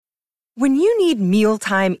When you need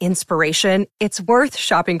mealtime inspiration, it's worth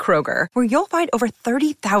shopping Kroger, where you'll find over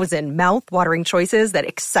 30,000 mouth-watering choices that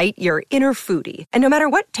excite your inner foodie. And no matter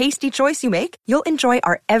what tasty choice you make, you'll enjoy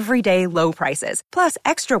our everyday low prices, plus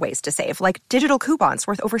extra ways to save, like digital coupons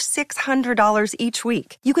worth over $600 each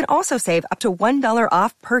week. You can also save up to $1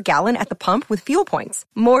 off per gallon at the pump with fuel points.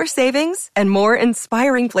 More savings and more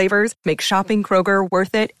inspiring flavors make shopping Kroger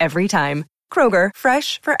worth it every time. Kroger,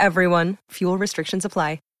 fresh for everyone. Fuel restrictions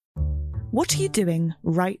apply. What are you doing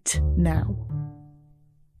right now?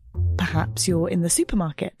 Perhaps you're in the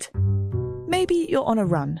supermarket. Maybe you're on a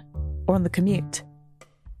run or on the commute.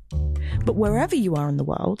 But wherever you are in the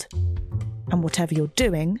world, and whatever you're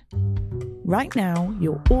doing, right now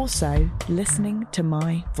you're also listening to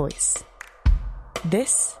my voice.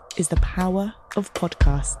 This is the power of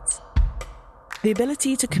podcasts. The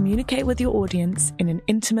ability to communicate with your audience in an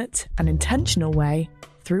intimate and intentional way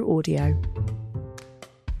through audio.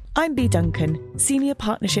 I'm Bea Duncan, Senior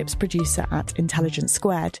Partnerships Producer at Intelligence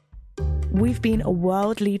Squared. We've been a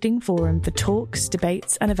world-leading forum for talks,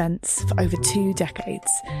 debates and events for over 2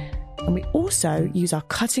 decades. And we also use our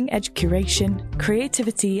cutting-edge curation,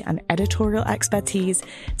 creativity and editorial expertise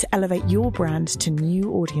to elevate your brand to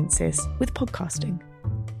new audiences with podcasting.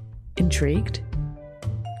 Intrigued?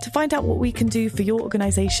 To find out what we can do for your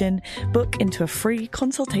organisation, book into a free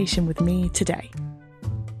consultation with me today.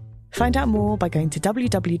 Find out more by going to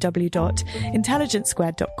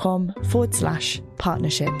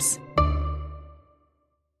www.intelligencesquared.com/partnerships.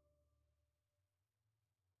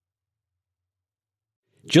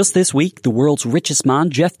 Just this week, the world's richest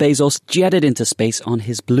man, Jeff Bezos, jetted into space on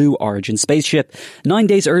his Blue Origin spaceship. 9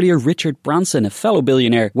 days earlier, Richard Branson, a fellow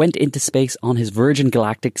billionaire, went into space on his Virgin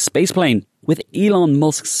Galactic spaceplane. With Elon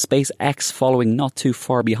Musk's SpaceX following not too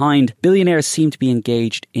far behind, billionaires seem to be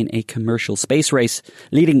engaged in a commercial space race,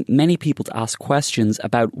 leading many people to ask questions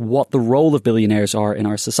about what the role of billionaires are in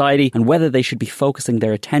our society and whether they should be focusing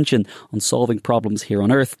their attention on solving problems here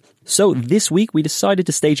on Earth. So this week we decided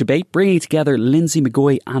to stage a debate, bringing together Lindsay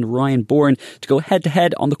McGoy and Ryan Bourne to go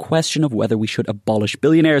head-to-head on the question of whether we should abolish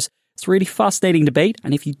billionaires. It's a really fascinating debate,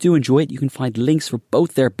 and if you do enjoy it, you can find links for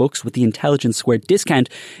both their books with the Intelligence Squared discount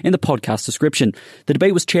in the podcast description. The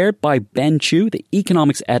debate was chaired by Ben Chu, the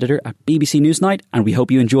economics editor at BBC Newsnight, and we hope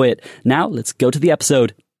you enjoy it. Now, let's go to the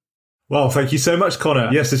episode. Well, thank you so much, Connor.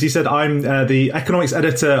 Yes, as you said, I'm the economics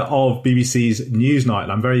editor of BBC's Newsnight,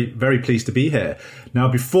 and I'm very, very pleased to be here. Now,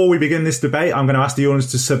 before we begin this debate, I'm going to ask the audience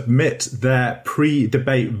to submit their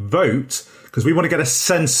pre-debate vote, because we want to get a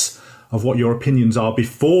sense of what your opinions are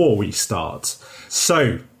before we start.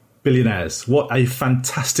 So, billionaires, what a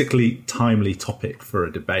fantastically timely topic for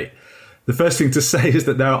a debate. The first thing to say is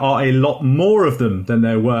that there are a lot more of them than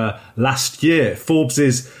there were last year. Forbes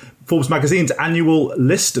magazine's annual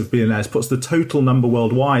list of billionaires puts the total number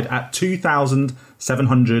worldwide at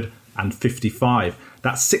 2,755.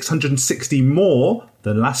 That's 660 more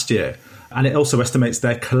than last year. And it also estimates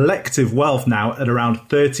their collective wealth now at around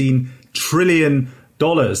 $13 trillion.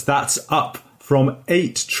 That's up from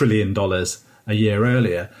 $8 trillion a year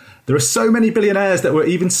earlier. There are so many billionaires that we're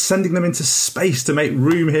even sending them into space to make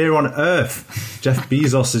room here on Earth. Jeff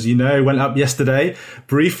Bezos, as you know, went up yesterday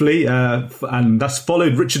briefly, and that's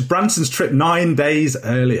followed Richard Branson's trip 9 days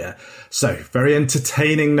earlier. So very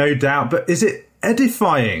entertaining, no doubt. But is it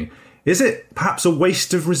edifying? Is it perhaps a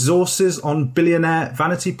waste of resources on billionaire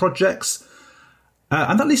vanity projects?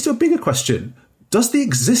 And that leads to a bigger question. Does the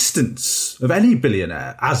existence of any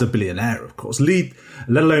billionaire, as a billionaire, of course, let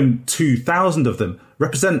alone 2,000 of them,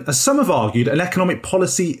 represent, as some have argued, an economic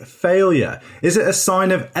policy failure? Is it a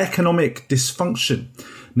sign of economic dysfunction,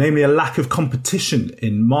 namely a lack of competition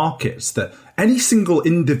in markets, that any single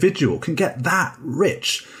individual can get that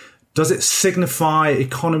rich? Does it signify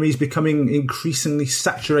economies becoming increasingly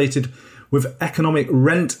saturated with economic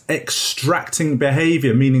rent extracting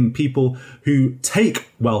behaviour, meaning people who take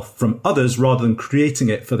wealth from others rather than creating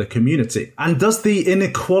it for the community? And does the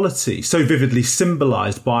inequality, so vividly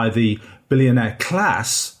symbolised by the billionaire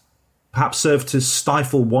class, perhaps serve to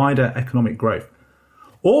stifle wider economic growth?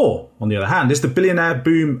 Or, on the other hand, is the billionaire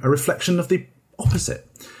boom a reflection of the opposite?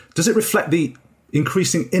 Does it reflect the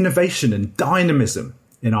increasing innovation and dynamism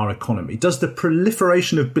in our economy? Does the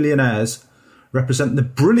proliferation of billionaires represent the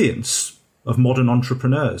brilliance of modern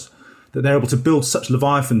entrepreneurs, that they're able to build such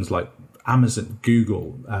leviathans like Amazon,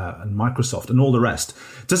 Google, and Microsoft and all the rest?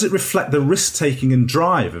 Does it reflect the risk-taking and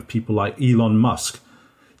drive of people like Elon Musk?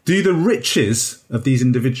 Do the riches of these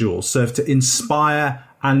individuals serve to inspire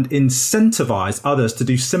and incentivize others to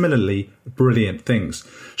do similarly brilliant things?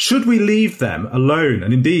 Should we leave them alone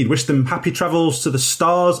and indeed wish them happy travels to the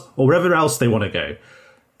stars or wherever else they want to go?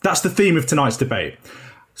 That's the theme of tonight's debate.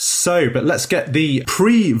 But let's get the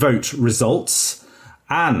pre-vote results.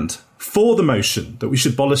 And for the motion that we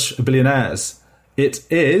should abolish billionaires, it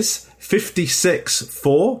is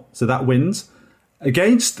 56-4, so that wins.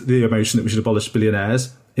 Against the motion that we should abolish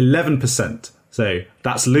billionaires, 11%. So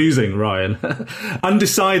that's losing, Ryan.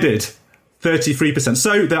 Undecided, 33%.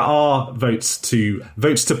 So there are votes to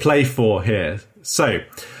play for here. So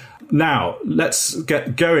now let's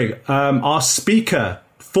get going. Our speaker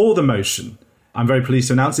for the motion, I'm very pleased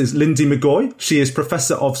to announce, is Lindsay McGoy. She is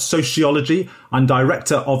Professor of Sociology and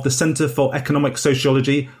Director of the Centre for Economic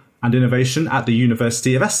Sociology and Innovation at the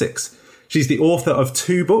University of Essex. She's the author of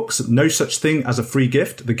 2 books, No Such Thing as a Free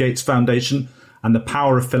Gift, The Gates Foundation, and The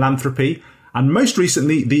Power of Philanthropy, and most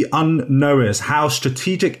recently, The Unknowers, How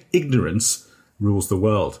Strategic Ignorance Rules the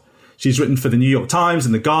World. She's written for the New York Times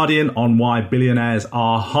and The Guardian on why billionaires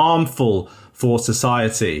are harmful for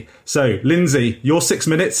society. So, Lindsay, your 6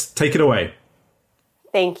 minutes, take it away.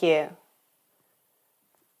 Thank you.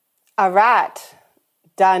 A rat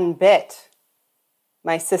done bit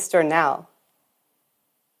my sister Nell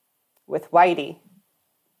with Whitey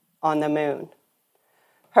on the moon.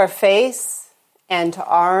 Her face and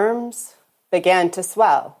arms began to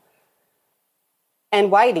swell,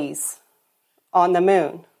 and Whitey's on the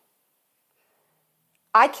moon.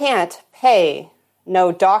 I can't pay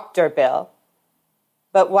no doctor bill,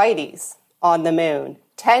 but Whitey's on the moon.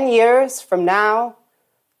 10 years from now,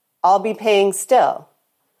 I'll be paying still.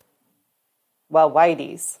 Well,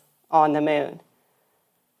 Whitey's on the moon.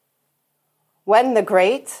 When the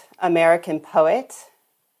great American poet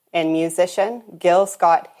and musician Gil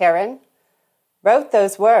Scott-Heron wrote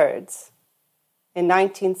those words in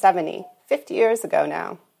 1970, 50 years ago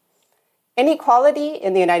now, inequality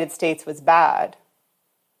in the United States was bad,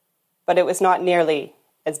 but it was not nearly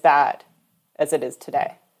as bad as it is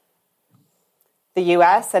today. The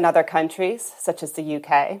US and other countries, such as the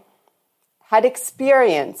UK, had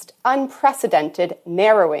experienced unprecedented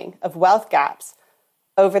narrowing of wealth gaps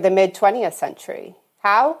over the mid-20th century.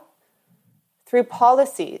 How? Through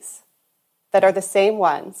policies that are the same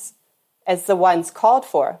ones as the ones called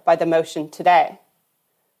for by the motion today.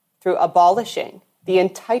 Through abolishing the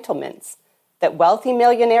entitlements that wealthy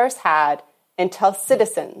millionaires had until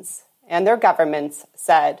citizens and their governments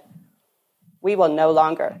said, we will no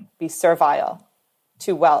longer be servile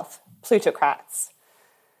to wealth plutocrats.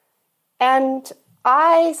 And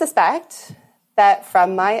I suspect that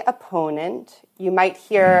from my opponent, you might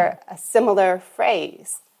hear a similar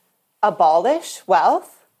phrase, abolish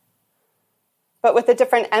wealth, but with a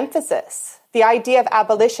different emphasis. The idea of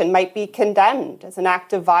abolition might be condemned as an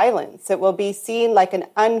act of violence. It will be seen like an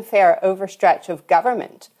unfair overstretch of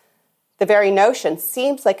government. The very notion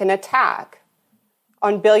seems like an attack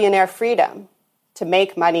on billionaire freedom to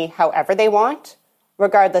make money however they want,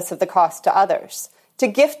 regardless of the cost to others, to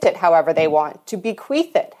gift it however they want, to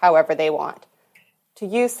bequeath it however they want, to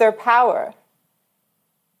use their power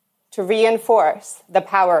to reinforce the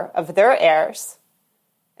power of their heirs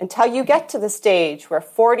until you get to the stage where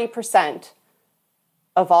 40%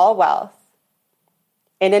 of all wealth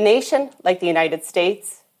in a nation like the United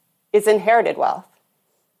States is inherited wealth,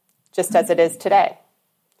 just as it is today.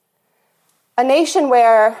 A nation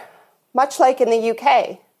where, much like in the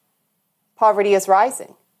UK, poverty is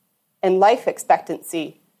rising and life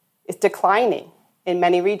expectancy is declining in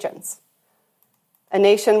many regions. A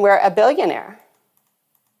nation where a billionaire,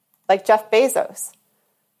 like Jeff Bezos,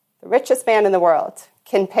 the richest man in the world,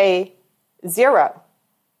 can pay 0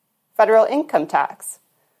 federal income tax.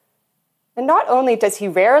 And not only does he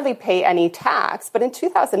rarely pay any tax, but in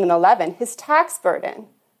 2011, his tax burden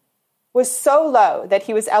was so low that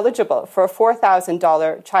he was eligible for a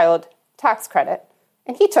 $4,000 child tax credit,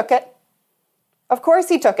 and he took it. Of course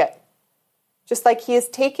he took it. Just like he is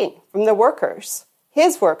taking from the workers,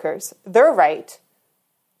 his workers, their right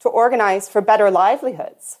to organize for better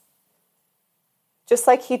livelihoods. Just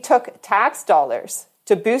like he took tax dollars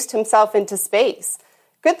to boost himself into space.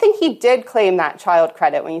 Good thing he did claim that child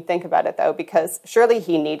credit when you think about it, though, because surely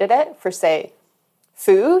he needed it for, say,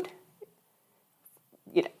 food,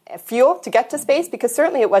 fuel to get to space, because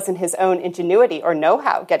certainly it wasn't his own ingenuity or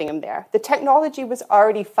know-how getting him there. The technology was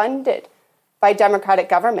already funded by democratic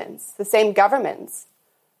governments, the same governments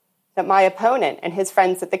that my opponent and his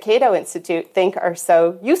friends at the Cato Institute think are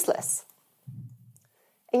so useless.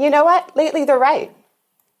 And you know what? Lately, they're right.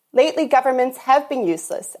 Lately, governments have been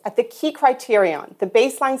useless at the key criterion, the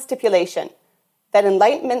baseline stipulation that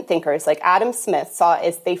Enlightenment thinkers like Adam Smith saw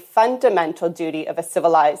as the fundamental duty of a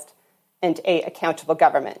civilized and accountable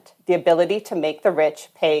government, the ability to make the rich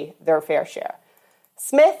pay their fair share.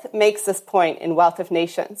 Smith makes this point in Wealth of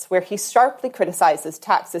Nations, where he sharply criticizes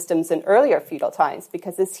tax systems in earlier feudal times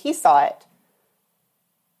because, as he saw it,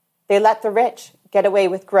 they let the rich get away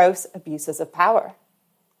with gross abuses of power.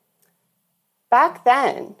 Back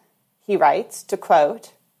then, he writes, to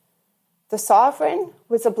quote, "The sovereign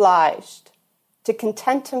was obliged to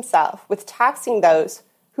content himself with taxing those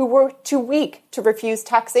who were too weak to refuse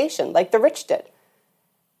taxation, like the rich did.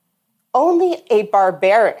 Only a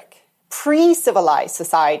barbaric, pre-civilized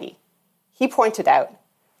society," he pointed out,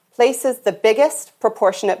 "places the biggest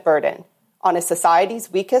proportionate burden on a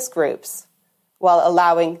society's weakest groups while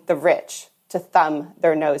allowing the rich to thumb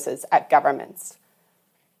their noses at governments."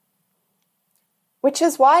 Which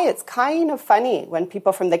is why it's kind of funny when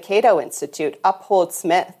people from the Cato Institute uphold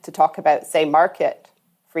Smith to talk about, say, market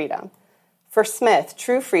freedom. For Smith,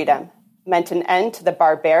 true freedom meant an end to the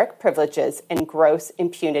barbaric privileges and gross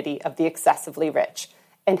impunity of the excessively rich.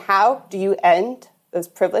 And how do you end those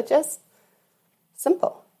privileges?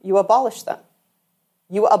 Simple. You abolish them.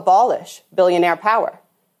 You abolish billionaire power,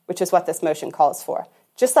 which is what this motion calls for.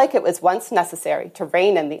 Just like it was once necessary to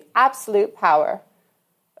rein in the absolute power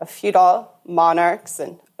of feudal monarchs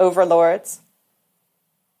and overlords,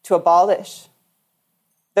 to abolish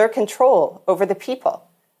their control over the people,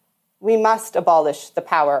 we must abolish the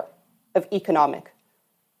power of economic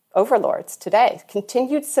overlords today.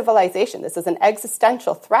 Continued civilization, this is an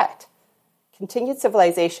existential threat. Continued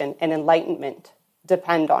civilization and enlightenment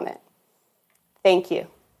depend on it. Thank you.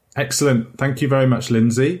 Excellent. Thank you very much,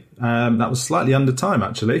 Lindsay. That was slightly under time,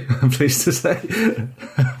 actually, I'm pleased to say.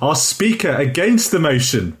 Our speaker against the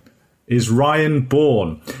motion is Ryan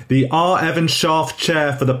Bourne, the R. Evan Scharf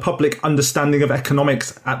Chair for the Public Understanding of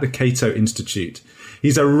Economics at the Cato Institute.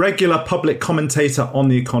 He's a regular public commentator on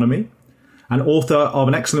the economy and author of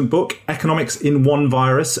an excellent book, Economics in One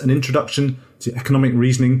Virus, An Introduction to Economic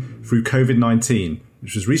Reasoning Through COVID-19,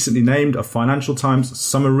 which was recently named a Financial Times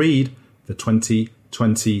summer read for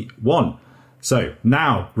 2021. So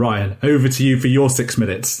now, Ryan, over to you for your 6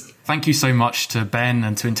 minutes. Thank you so much to Ben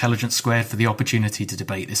and to Intelligence Squared for the opportunity to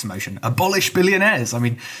debate this motion. Abolish billionaires. I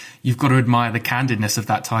mean, you've got to admire the candidness of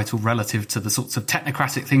that title relative to the sorts of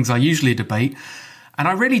technocratic things I usually debate. And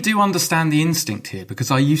I really do understand the instinct here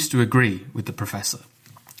because I used to agree with the professor.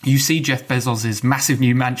 You see Jeff Bezos' massive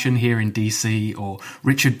new mansion here in DC, or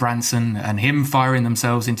Richard Branson and him firing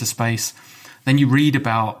themselves into space. Then you read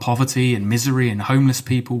about poverty and misery and homeless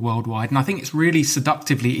people worldwide. And I think it's really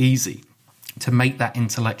seductively easy to make that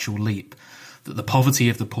intellectual leap, that the poverty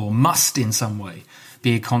of the poor must in some way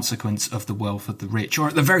be a consequence of the wealth of the rich, or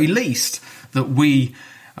at the very least that we,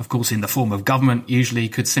 of course in the form of government usually,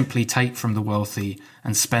 could simply take from the wealthy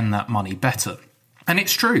and spend that money better. And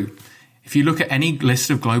it's true. If you look at any list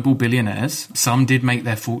of global billionaires, some did make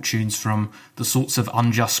their fortunes from the sorts of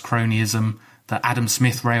unjust cronyism that Adam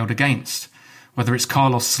Smith railed against. Whether it's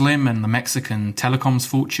Carlos Slim and the Mexican telecoms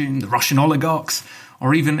fortune, the Russian oligarchs,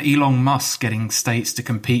 or even Elon Musk getting states to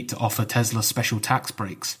compete to offer Tesla special tax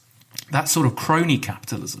breaks. That sort of crony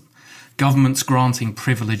capitalism, governments granting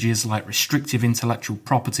privileges like restrictive intellectual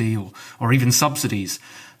property or even subsidies,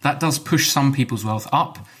 that does push some people's wealth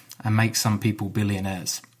up and make some people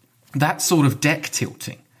billionaires. That sort of deck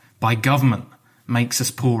tilting by government makes us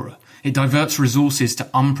poorer. It diverts resources to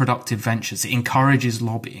unproductive ventures. It encourages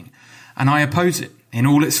lobbying. And I oppose it in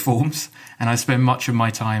all its forms, and I spend much of my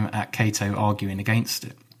time at Cato arguing against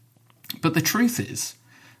it. But the truth is,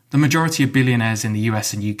 the majority of billionaires in the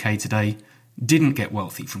US and UK today didn't get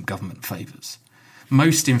wealthy from government favours.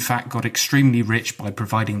 Most, in fact, got extremely rich by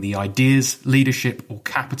providing the ideas, leadership or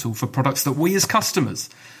capital for products that we as customers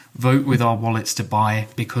vote with our wallets to buy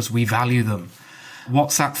because we value them.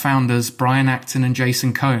 WhatsApp founders Brian Acton and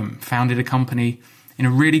Jason Combe founded a company in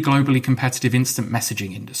a really globally competitive instant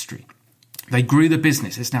messaging industry. They grew the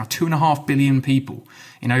business. It's now 2.5 billion people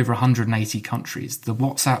in over 180 countries. The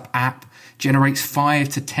WhatsApp app generates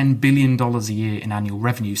 $5 to $10 billion a year in annual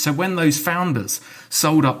revenue. So when those founders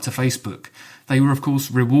sold up to Facebook, they were, of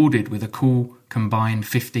course, rewarded with a cool combined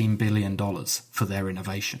 $15 billion for their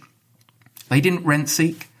innovation. They didn't rent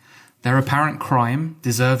seek. Their apparent crime,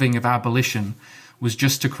 deserving of abolition, was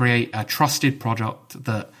just to create a trusted product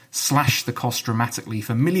that slashed the cost dramatically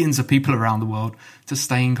for millions of people around the world to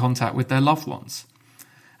stay in contact with their loved ones.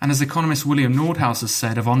 And as economist William Nordhaus has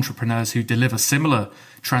said of entrepreneurs who deliver similar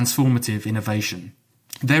transformative innovation,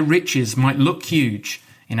 their riches might look huge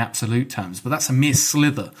in absolute terms, but that's a mere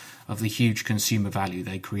slither of the huge consumer value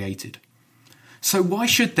they created. So why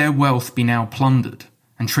should their wealth be now plundered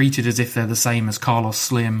and treated as if they're the same as Carlos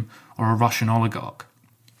Slim or a Russian oligarch?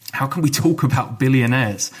 How can we talk about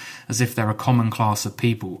billionaires as if they're a common class of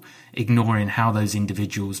people, ignoring how those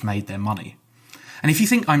individuals made their money? And if you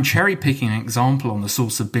think I'm cherry picking an example on the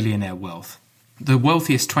source of billionaire wealth, the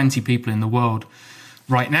wealthiest 20 people in the world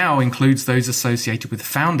right now includes those associated with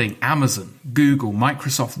founding Amazon, Google,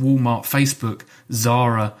 Microsoft, Walmart, Facebook,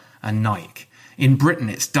 Zara, and Nike. In Britain,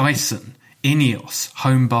 it's Dyson, Ineos,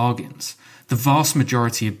 Home Bargains. The vast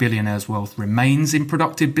majority of billionaires' wealth remains in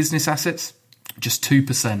productive business assets. Just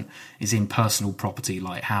 2% is in personal property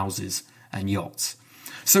like houses and yachts.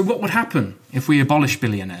 So what would happen if we abolish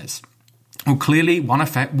billionaires? Well, clearly one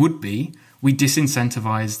effect would be we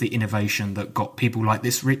disincentivise the innovation that got people like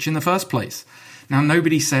this rich in the first place. Now,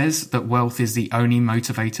 nobody says that wealth is the only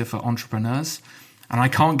motivator for entrepreneurs, and I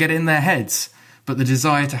can't get in their heads, but the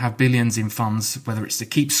desire to have billions in funds, whether it's to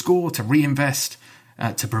keep score, to reinvest,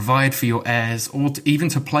 to provide for your heirs, or even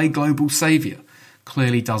to play global saviour,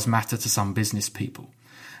 clearly does matter to some business people.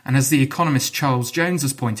 And as the economist Charles Jones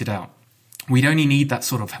has pointed out, we'd only need that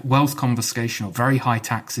sort of wealth confiscation or very high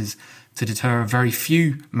taxes to deter very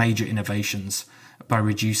few major innovations by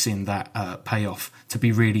reducing that payoff to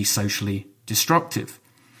be really socially destructive.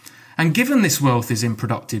 And given this wealth is in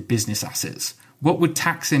productive business assets, what would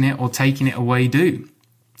taxing it or taking it away do?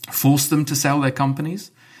 Force them to sell their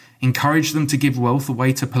companies? Encourage them to give wealth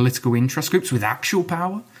away to political interest groups with actual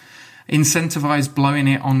power? Incentivize blowing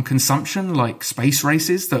it on consumption like space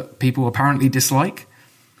races that people apparently dislike?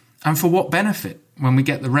 And for what benefit when we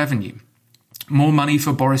get the revenue? More money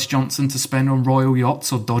for Boris Johnson to spend on royal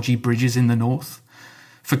yachts or dodgy bridges in the north?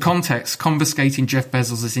 For context, confiscating Jeff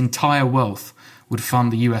Bezos' entire wealth would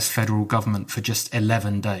fund the US federal government for just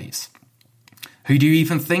 11 days. Who do you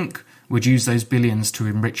even think would use those billions to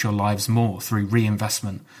enrich your lives more through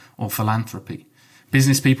reinvestment or philanthropy?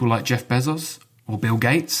 Business people like Jeff Bezos or Bill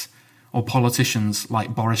Gates, or politicians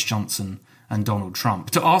like Boris Johnson and Donald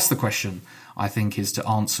Trump? To ask the question, I think, is to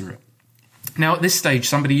answer it. Now, at this stage,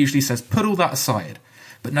 somebody usually says, put all that aside,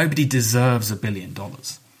 but nobody deserves $1 billion.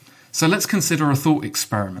 So let's consider a thought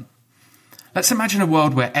experiment. Let's imagine a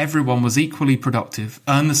world where everyone was equally productive,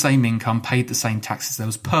 earned the same income, paid the same taxes. There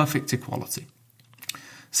was perfect equality.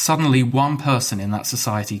 Suddenly, one person in that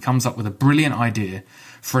society comes up with a brilliant idea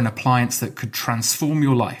for an appliance that could transform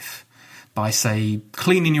your life by, say,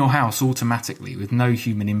 cleaning your house automatically with no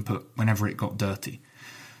human input whenever it got dirty.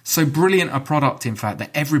 So brilliant a product, in fact,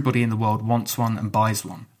 that everybody in the world wants one and buys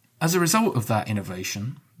one. As a result of that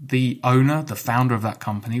innovation, the owner, the founder of that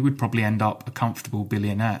company, would probably end up a comfortable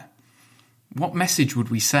billionaire. What message would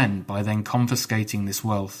we send by then confiscating this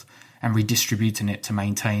wealth and redistributing it to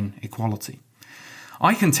maintain equality?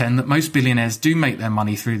 I contend that most billionaires do make their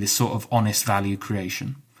money through this sort of honest value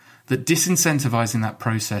creation, that disincentivizing that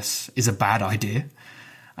process is a bad idea,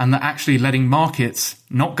 and that actually letting markets,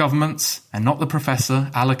 not governments and not the professor,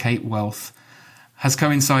 allocate wealth has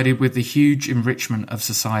coincided with the huge enrichment of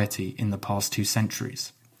society in the past 2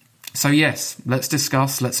 centuries. So yes,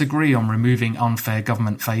 let's agree on removing unfair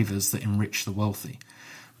government favours that enrich the wealthy.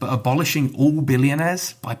 But abolishing all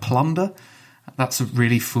billionaires by plunder, that's a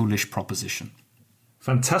really foolish proposition.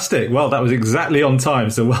 Fantastic. Well, that was exactly on time,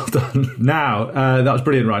 so well done. Now, that was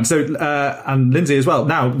brilliant, Ryan. So, and Lindsay as well.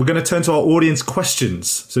 Now, we're going to turn to our audience questions.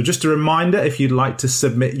 So just a reminder, if you'd like to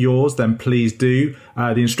submit yours, then please do.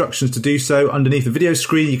 The instructions to do so, underneath the video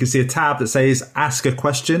screen, you can see a tab that says Ask a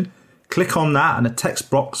Question. Click on that and a text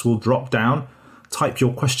box will drop down. Type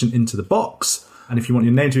your question into the box. And if you want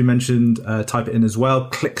your name to be mentioned, type it in as well.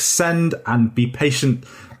 Click send and be patient.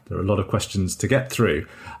 There are a lot of questions to get through.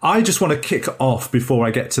 I just want to kick off before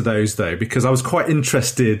I get to those, though, because I was quite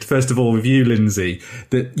interested, first of all, with you, Lindsay,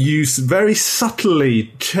 that you very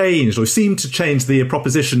subtly changed or seemed to change the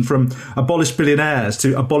proposition from abolish billionaires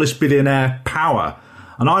to abolish billionaire power.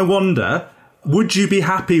 And I wonder, would you be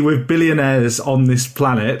happy with billionaires on this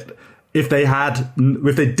planet if they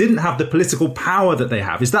didn't have the political power that they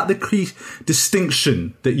have? Is that the key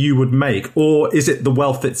distinction that you would make? Or is it the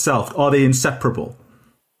wealth itself? Are they inseparable?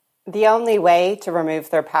 The only way to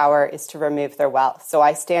remove their power is to remove their wealth. So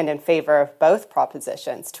I stand in favor of both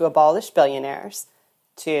propositions, to abolish billionaires,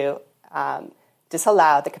 to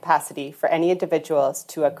disallow the capacity for any individuals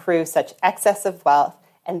to accrue such excess of wealth.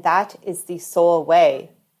 And that is the sole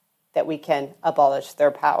way that we can abolish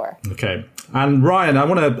their power. Okay. And Ryan, I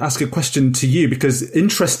want to ask a question to you, because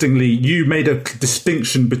interestingly, you made a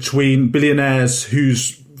distinction between billionaires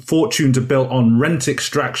whose fortunes are built on rent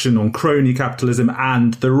extraction, on crony capitalism,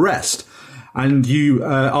 and the rest. And you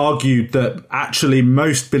argued that actually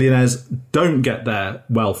most billionaires don't get their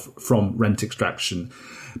wealth from rent extraction.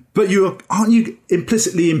 But aren't you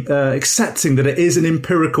implicitly accepting that it is an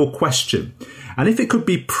empirical question? And if it could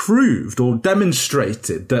be proved or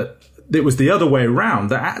demonstrated that it was the other way around,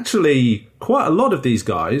 that actually quite a lot of these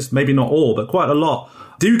guys, maybe not all, but quite a lot,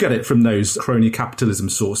 do get it from those crony capitalism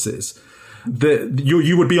sources,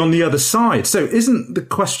 you would be on the other side. So isn't the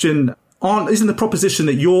question, isn't the proposition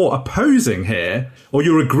that you're opposing here, or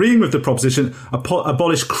you're agreeing with the proposition,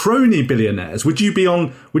 abolish crony billionaires? Would you be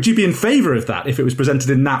in favour of that if it was presented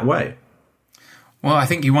in that way? Well, I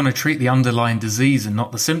think you want to treat the underlying disease and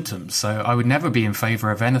not the symptoms. So I would never be in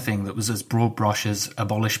favour of anything that was as broad brush as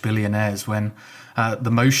abolish billionaires, when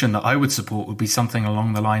the motion that I would support would be something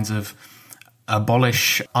along the lines of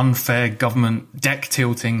abolish unfair government deck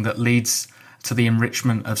tilting that leads to the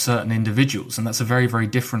enrichment of certain individuals. And that's a very, very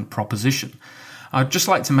different proposition. I'd just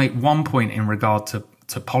like to make one point in regard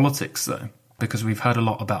to politics, though, because we've heard a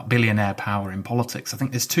lot about billionaire power in politics. I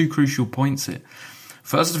think there's two crucial points here.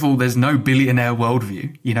 First of all, there's no billionaire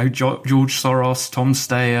worldview. You know, George Soros, Tom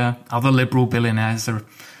Steyer, other liberal billionaires are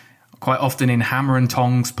quite often in hammer and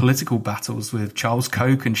tongs political battles with Charles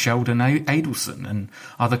Koch and Sheldon Adelson and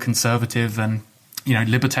other conservative and, you know,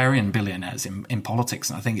 libertarian billionaires in politics.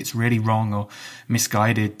 And I think it's really wrong or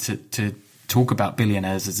misguided to talk about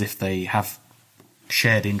billionaires as if they have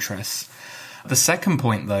shared interests. The second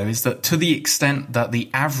point, though, is that to the extent that the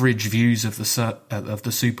average views of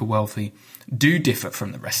the super wealthy do differ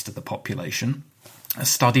from the rest of the population, a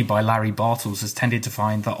study by Larry Bartels has tended to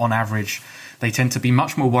find that on average they tend to be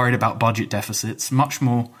much more worried about budget deficits, much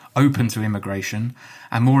more open to immigration,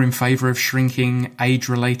 and more in favour of shrinking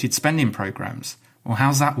age-related spending programmes. Well,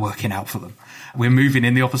 how's that working out for them? We're moving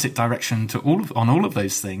in the opposite direction on all of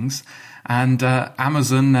those things, and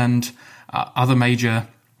Amazon and other major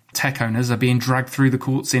tech owners are being dragged through the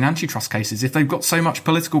courts in antitrust cases. If they've got so much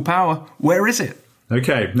political power, where is it?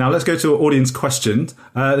 Okay, now let's go to our audience question.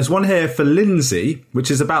 There's one here for Lindsay, which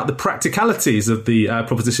is about the practicalities of the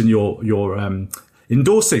proposition you're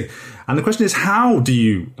endorsing. And the question is, how do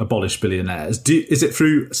you abolish billionaires? Is it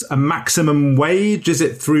through a maximum wage? Is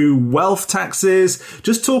it through wealth taxes?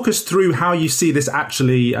 Just talk us through how you see this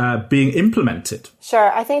actually being implemented. Sure.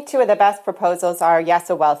 I think two of the best proposals are, yes,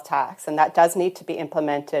 a wealth tax, and that does need to be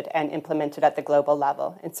implemented at the global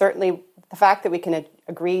level. And certainly the fact that we can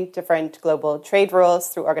agree different global trade rules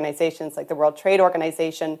through organizations like the World Trade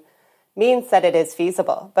Organization means that it is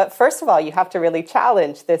feasible. But first of all, you have to really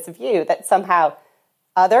challenge this view that somehow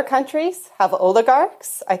other countries have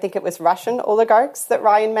oligarchs. I think it was Russian oligarchs that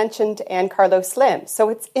Ryan mentioned, and Carlos Slim. So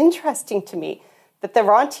it's interesting to me that the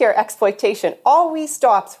rentier exploitation always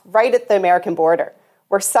stops right at the American border,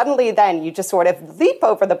 where suddenly then you just sort of leap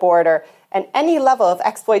over the border and any level of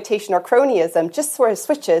exploitation or cronyism just sort of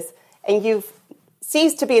switches, and you've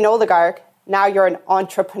ceased to be an oligarch. Now you're an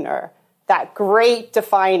entrepreneur. That great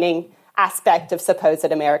defining aspect of supposed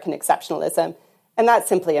American exceptionalism. And that's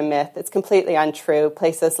simply a myth. It's completely untrue.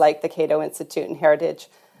 Places like the Cato Institute and Heritage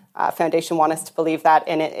Foundation want us to believe that,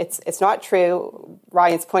 and it's not true.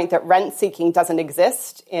 Ryan's point that rent-seeking doesn't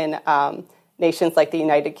exist in nations like the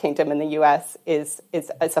United Kingdom and the US is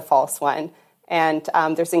a false one. And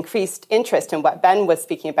there's increased interest in what Ben was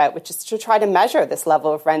speaking about, which is to try to measure this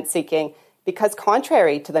level of rent-seeking, because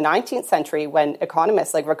contrary to the 19th century, when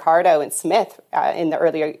economists like Ricardo and Smith in the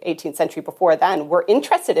earlier 18th century before then were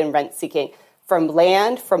interested in rent-seeking from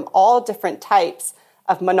land, from all different types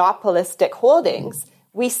of monopolistic holdings,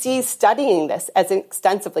 we see studying this as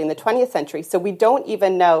extensively in the 20th century. So we don't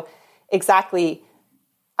even know exactly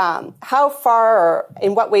how far or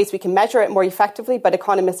in what ways we can measure it more effectively, but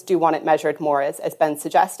economists do want it measured more, as Ben's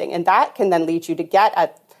suggesting. And that can then lead you to get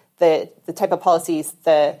at the type of policies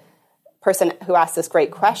the person who asked this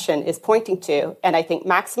great question is pointing to. And I think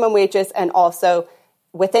maximum wages, and also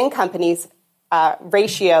within companies,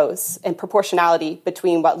 ratios and proportionality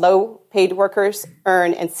between what low-paid workers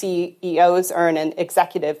earn and CEOs earn and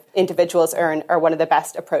executive individuals earn are one of the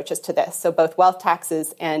best approaches to this. So both wealth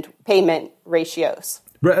taxes and payment ratios.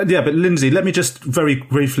 Yeah, but Lindsay, let me just very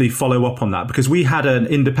briefly follow up on that, because we had an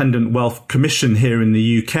independent wealth commission here in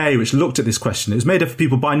the UK which looked at this question. It was made up of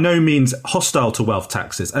people by no means hostile to wealth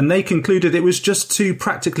taxes, and they concluded it was just too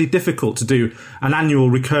practically difficult to do an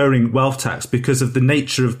annual recurring wealth tax because of the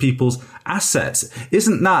nature of people's assets.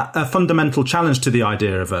 Isn't that a fundamental challenge to the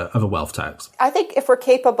idea of a wealth tax? I think if we're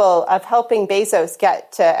capable of helping Bezos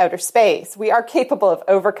get to outer space, we are capable of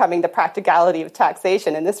overcoming the practicality of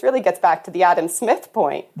taxation. And this really gets back to the Adam Smith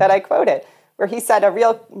point that I quoted, where he said a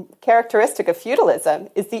real characteristic of feudalism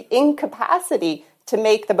is the incapacity to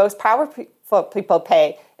make the most powerful people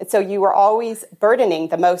pay. And so you are always burdening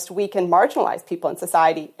the most weak and marginalized people in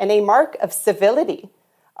society. And a mark of civility,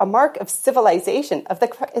 a mark of civilization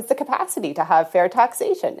is the capacity to have fair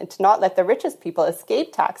taxation and to not let the richest people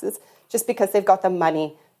escape taxes just because they've got the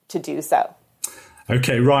money to do so.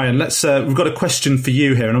 Okay, Ryan, we've got a question for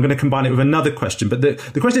you here, and I'm going to combine it with another question. But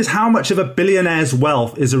the question is, how much of a billionaire's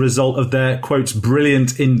wealth is a result of their, quote,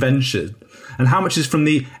 brilliant invention? And how much is from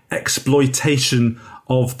the exploitation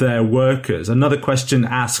of their workers? Another question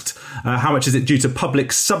asked, how much is it due to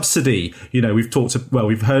public subsidy?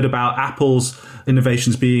 We've heard about Apple's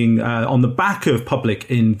innovations being on the back of public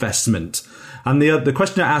investment. And the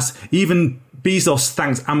questioner asked, even Bezos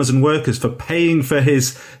thanks Amazon workers for paying for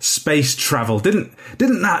his space travel. Didn't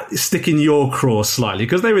that stick in your craw slightly?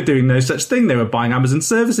 Because they were doing no such thing. They were buying Amazon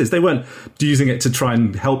services. They weren't using it to try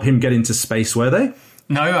and help him get into space, were they?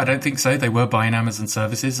 No, I don't think so. They were buying Amazon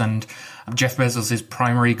services, and Jeff Bezos'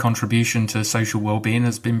 primary contribution to social well-being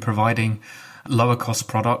has been providing lower cost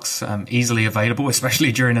products, easily available,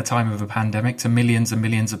 especially during a time of a pandemic, to millions and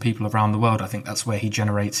millions of people around the world. I think that's where he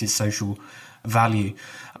generates his social value.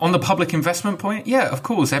 On the public investment point, yeah, of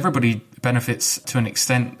course, everybody benefits to an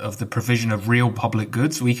extent of the provision of real public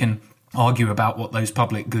goods. We can argue about what those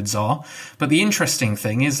public goods are. But the interesting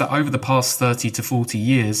thing is that over the past 30 to 40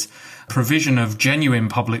 years, provision of genuine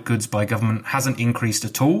public goods by government hasn't increased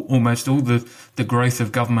at all. Almost all the growth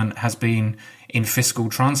of government has been in fiscal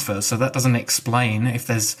transfers. So that doesn't explain, if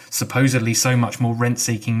there's supposedly so much more rent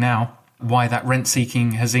seeking now, why that rent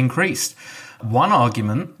seeking has increased. One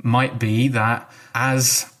argument might be that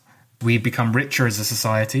as we become richer as a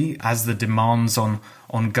society, as the demands on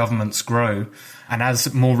governments grow, and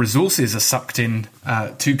as more resources are sucked in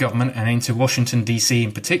to government and into Washington, D.C.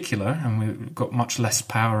 in particular, and we've got much less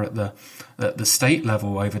power at the state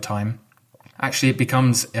level over time, actually it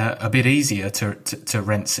becomes a bit easier to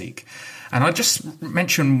rent seek. And I just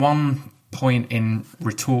mention one point in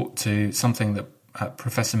retort to something that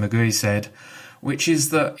Professor Magui said, which is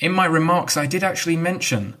that in my remarks, I did actually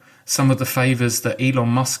mention some of the favours that Elon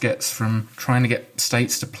Musk gets from trying to get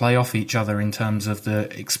states to play off each other in terms of the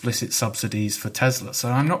explicit subsidies for Tesla. So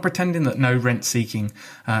I'm not pretending that no rent seeking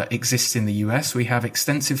exists in the US. We have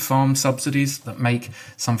extensive farm subsidies that make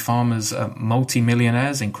some farmers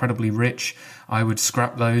multi-millionaires, incredibly rich. I would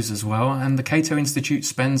scrap those as well. And the Cato Institute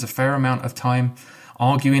spends a fair amount of time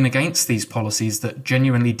arguing against these policies that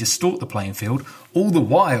genuinely distort the playing field, all the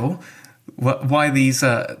while why these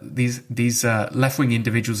left-wing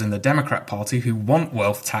individuals in the Democrat Party who want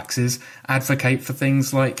wealth taxes advocate for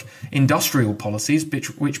things like industrial policies,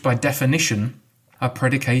 which by definition are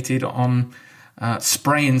predicated on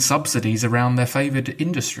spraying subsidies around their favoured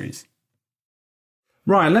industries.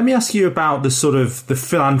 Ryan, let me ask you about the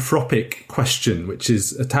philanthropic question which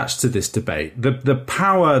is attached to this debate. The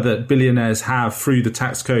power that billionaires have through the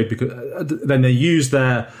tax code, because then they use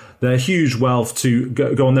their huge wealth to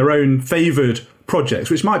go on their own favoured projects,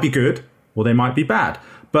 which might be good or they might be bad.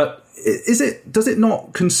 But does it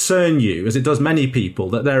not concern you, as it does many people,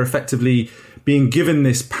 that they're effectively being given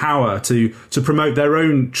this power to promote their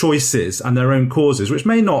own choices and their own causes, which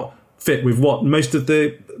may not fit with what most of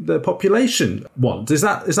the population want? Is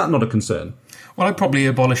that not a concern? Well, I'd probably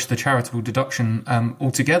abolish the charitable deduction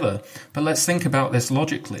altogether. But let's think about this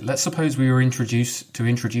logically. Let's suppose we were to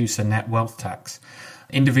introduce a net wealth tax.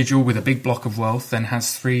 Individual with a big block of wealth then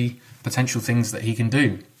has three potential things that he can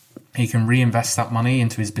do. He can reinvest that money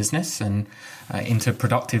into his business and into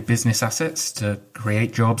productive business assets to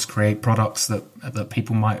create jobs, create products that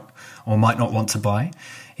people might or might not want to buy.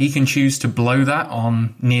 He can choose to blow that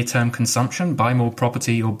on near-term consumption, buy more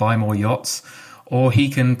property or buy more yachts, or he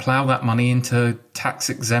can plough that money into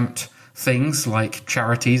tax-exempt things like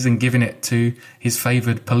charities and giving it to his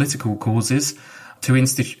favoured political causes, to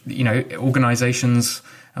organisations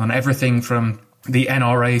on everything from the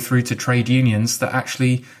NRA through to trade unions that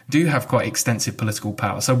actually do have quite extensive political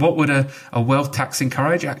power. So what would a wealth tax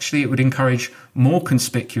encourage? Actually, it would encourage more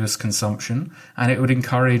conspicuous consumption, and it would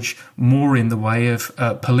encourage more in the way of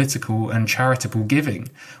political and charitable giving,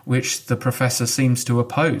 which the professor seems to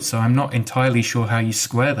oppose. So I'm not entirely sure how you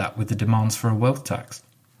square that with the demands for a wealth tax.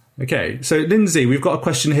 Okay, so Lindsay, we've got a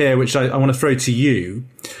question here which I want to throw to you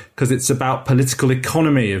because it's about political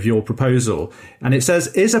economy of your proposal. And it says,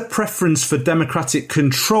 is a preference for democratic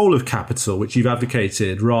control of capital, which you've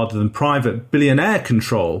advocated, rather than private billionaire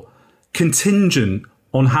control, contingent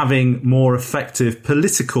on having more effective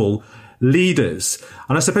political leaders?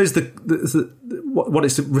 And I suppose what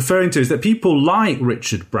it's referring to is that people like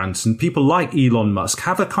Richard Branson, people like Elon Musk,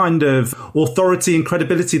 have a kind of authority and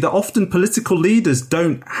credibility that often political leaders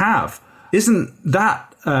don't have. Isn't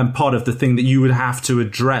that part of the thing that you would have to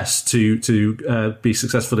address to be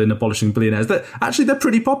successful in abolishing billionaires? That actually they're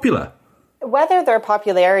pretty popular. Whether their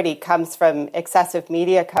popularity comes from excessive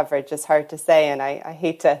media coverage is hard to say, and I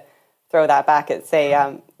hate to throw that back at, say,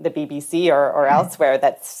 the BBC or elsewhere,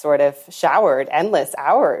 that's sort of showered endless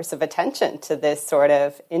hours of attention to this sort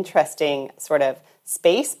of interesting sort of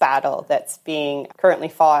space battle that's being currently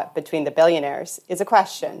fought between the billionaires, is a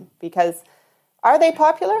question. Because are they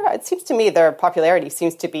popular? It seems to me their popularity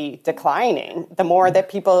seems to be declining the more that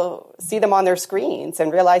people see them on their screens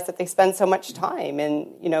and realize that they spend so much time in,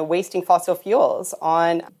 wasting fossil fuels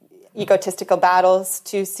on egotistical battles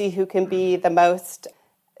to see who can be to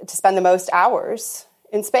spend the most hours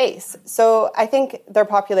in space. So I think their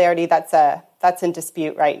popularity, that's in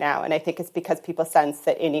dispute right now. And I think it's because people sense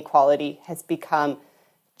that inequality has become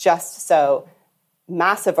just so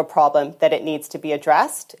massive a problem that it needs to be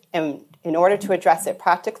addressed. And in order to address it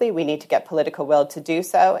practically, we need to get political will to do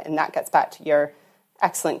so. And that gets back to your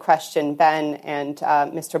excellent question, Ben, and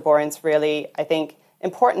Mr. Boren's really, I think,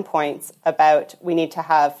 important points about we need to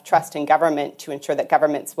have trust in government to ensure that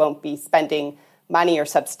governments won't be spending money or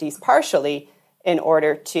subsidies partially in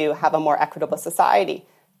order to have a more equitable society.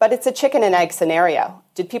 But it's a chicken and egg scenario.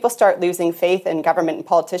 Did people start losing faith in government and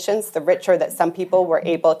politicians the richer that some people were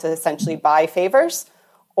able to essentially buy favors?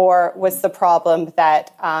 Or was the problem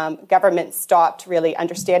that government stopped really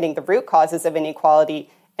understanding the root causes of inequality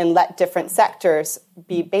and let different sectors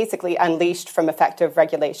be basically unleashed from effective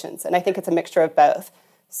regulations? And I think it's a mixture of both.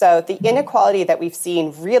 So the inequality that we've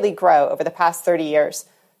seen really grow over the past 30 years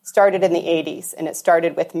started in the 80s, and it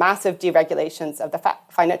started with massive deregulations of the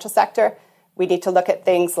financial sector. We need to look at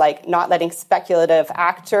things like not letting speculative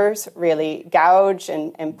actors really gouge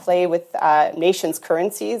and play with nations'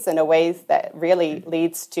 currencies in a way that really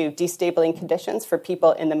leads to destabilizing conditions for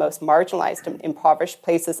people in the most marginalized and impoverished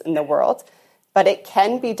places in the world. But it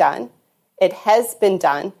can be done. It has been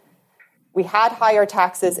done. We had higher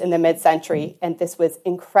taxes in the mid-century, and this was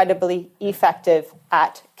incredibly effective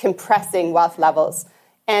at compressing wealth levels.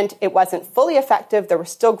 And it wasn't fully effective. There were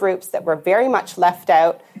still groups that were very much left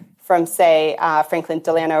out from, say, Franklin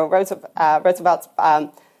Delano Roosevelt's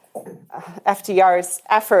FDR's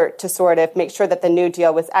effort to sort of make sure that the New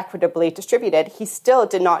Deal was equitably distributed. He still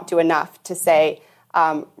did not do enough to, say,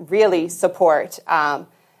 really support black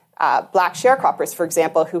sharecroppers, for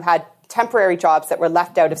example, who had temporary jobs that were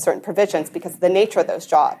left out of certain provisions because of the nature of those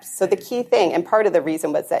jobs. So the key thing, and part of the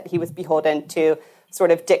reason was that he was beholden to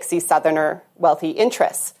sort of Dixie Southerner wealthy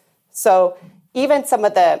interests. So even some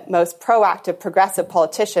of the most proactive, progressive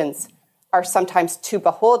politicians are sometimes too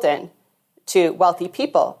beholden to wealthy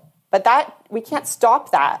people. But that we can't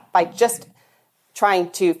stop that by just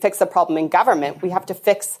trying to fix the problem in government. We have to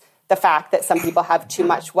fix the fact that some people have too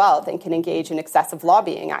much wealth and can engage in excessive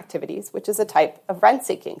lobbying activities, which is a type of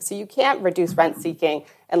rent-seeking. So you can't reduce rent-seeking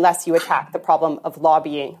unless you attack the problem of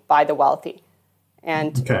lobbying by the wealthy.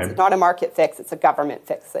 And It's not a market fix, it's a government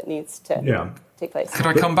fix that needs to take place. Could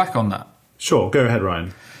I come back on that? Sure, go ahead,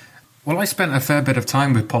 Ryan. Well, I spent a fair bit of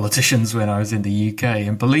time with politicians when I was in the UK,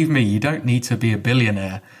 and believe me, you don't need to be a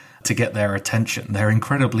billionaire to get their attention. They're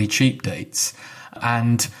incredibly cheap dates.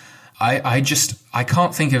 And I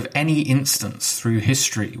can't think of any instance through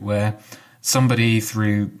history where somebody,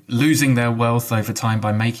 through losing their wealth over time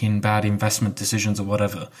by making bad investment decisions or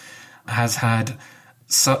whatever, has had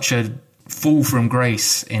such a fall from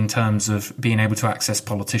grace in terms of being able to access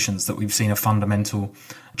politicians that we've seen a fundamental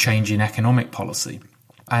change in economic policy.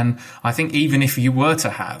 And I think even if you were to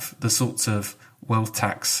have the sorts of wealth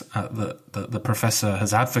tax that the professor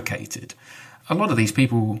has advocated, a lot of these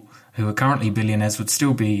people who are currently billionaires would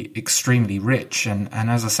still be extremely rich. And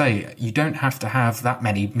as I say, you don't have to have that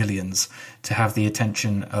many millions to have the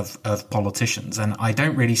attention of politicians. And I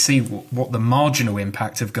don't really see what the marginal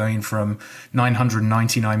impact of going from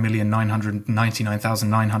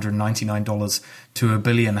 $999,999,999 to $1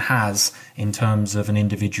 billion has in terms of an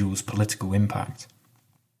individual's political impact.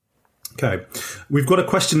 Okay. We've got a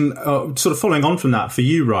question sort of following on from that for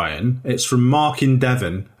you, Ryan. It's from Mark in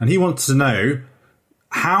Devon, and he wants to know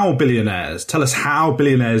tell us how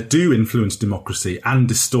billionaires do influence democracy and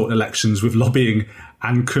distort elections with lobbying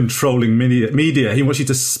and controlling media. He wants you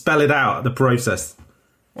to spell it out, the process.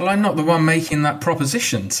 Well, I'm not the one making that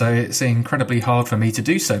proposition, so it's incredibly hard for me to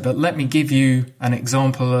do so. But let me give you an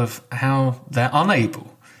example of how they're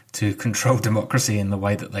unable to control democracy in the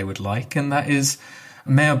way that they would like, and that is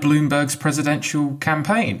Mayor Bloomberg's presidential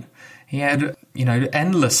campaign. He had,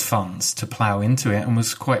 endless funds to plough into it and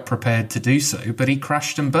was quite prepared to do so, but he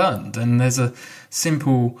crashed and burned. And there's a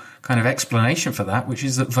simple kind of explanation for that, which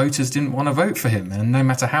is that voters didn't want to vote for him. And no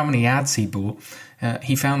matter how many ads he bought,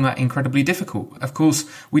 he found that incredibly difficult. Of course,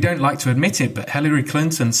 we don't like to admit it, but Hillary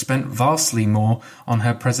Clinton spent vastly more on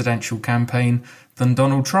her presidential campaign than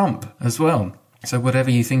Donald Trump as well. So whatever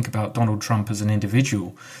you think about Donald Trump as an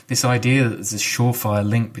individual, this idea that there's a surefire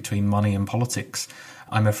link between money and politics,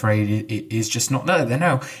 I'm afraid it is just not there.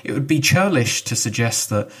 Now, it would be churlish to suggest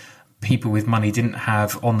that people with money didn't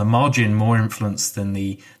have, on the margin, more influence than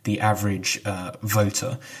the average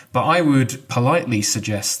voter. But I would politely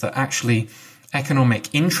suggest that actually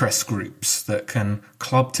economic interest groups that can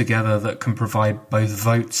club together, that can provide both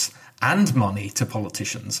votes and money to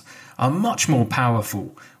politicians, are much more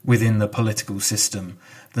powerful within the political system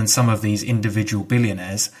than some of these individual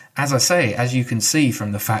billionaires. As I say, as you can see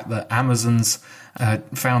from the fact that Amazon's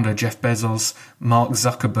founder Jeff Bezos, Mark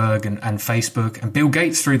Zuckerberg and Facebook, and Bill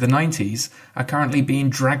Gates through the 90s are currently being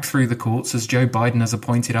dragged through the courts as Joe Biden has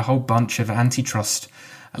appointed a whole bunch of antitrust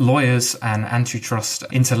lawyers and antitrust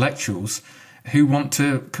intellectuals who want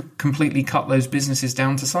to completely cut those businesses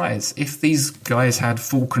down to size. If these guys had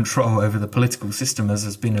full control over the political system, as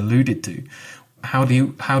has been alluded to, how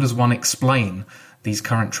does one explain these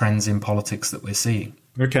current trends in politics that we're seeing?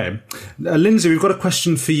 Okay. Lindsay, we've got a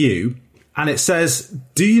question for you. And it says,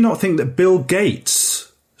 do you not think that Bill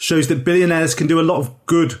Gates shows that billionaires can do a lot of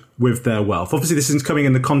good with their wealth? Obviously, this is coming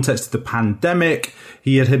in the context of the pandemic.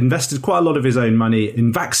 He had invested quite a lot of his own money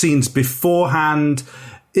in vaccines beforehand.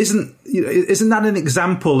 Isn't that an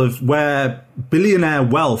example of where billionaire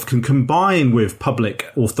wealth can combine with public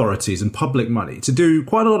authorities and public money to do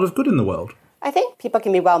quite a lot of good in the world? I think people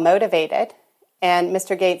can be well motivated. And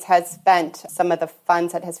Mr. Gates has spent some of the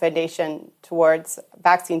funds at his foundation towards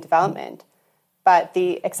vaccine development. But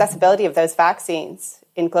the accessibility of those vaccines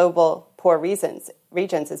in global poor regions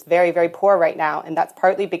is very, very poor right now. And that's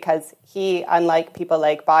partly because he, unlike people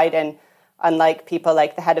like Biden, unlike people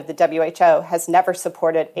like the head of the WHO, has never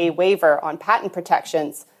supported a waiver on patent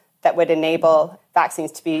protections that would enable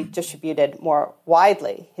vaccines to be distributed more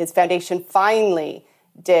widely. His foundation finally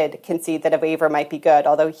did concede that a waiver might be good,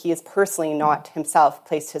 although he has personally not himself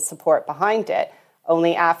placed his support behind it,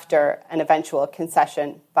 only after an eventual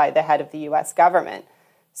concession by the head of the US government.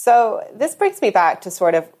 So this brings me back to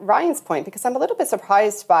sort of Ryan's point, because I'm a little bit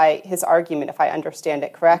surprised by his argument, if I understand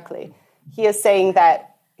it correctly. He is saying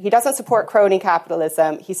that he doesn't support crony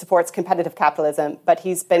capitalism, he supports competitive capitalism, but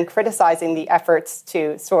he's been criticizing the efforts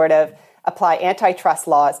to sort of apply antitrust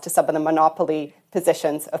laws to some of the monopoly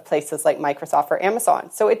positions of places like Microsoft or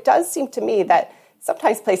Amazon. So it does seem to me that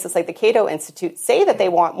sometimes places like the Cato Institute say that they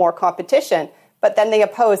want more competition, but then they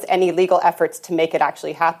oppose any legal efforts to make it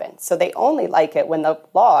actually happen. So they only like it when the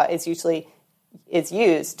law is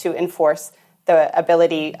used to enforce the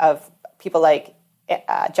ability of people like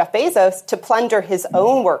Jeff Bezos to plunder his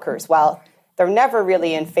own workers' wealth. They're never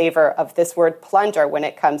really in favor of this word plunder when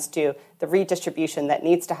it comes to the redistribution that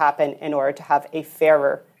needs to happen in order to have a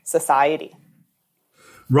fairer society.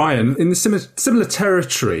 Ryan, in the similar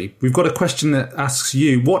territory, we've got a question that asks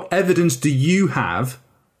you, what evidence do you have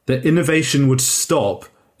that innovation would stop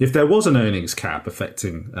if there was an earnings cap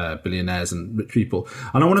affecting billionaires and rich people?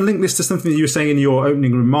 And I want to link this to something that you were saying in your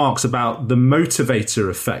opening remarks about the motivator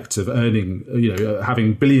effect of earning,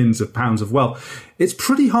 having billions of pounds of wealth. It's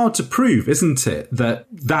pretty hard to prove, isn't it, that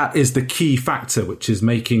that is the key factor which is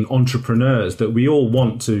making entrepreneurs, that we all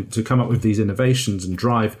want to come up with these innovations and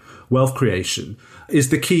drive wealth creation, is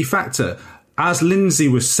the key factor. As Lindsay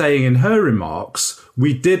was saying in her remarks,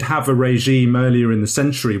 we did have a regime earlier in the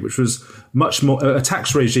century which was much more a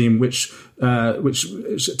tax regime which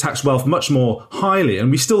taxed wealth much more highly,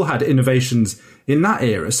 and we still had innovations in that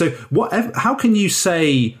era. So how can you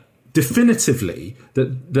say definitively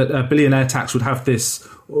that a billionaire tax would have this,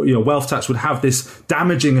 wealth tax would have this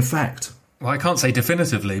damaging effect? Well, I can't say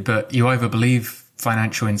definitively, but you either believe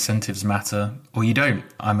financial incentives matter or you don't,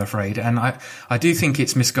 I'm afraid. And I do think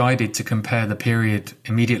it's misguided to compare the period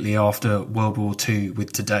immediately after World War II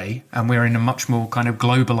with today. And we're in a much more kind of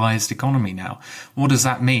globalized economy now. What does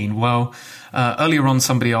that mean? Well, earlier on,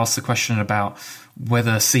 somebody asked the question about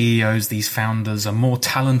whether CEOs, these founders, are more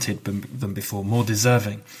talented than before, more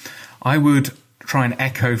deserving. I would try and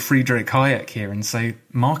echo Friedrich Hayek here and say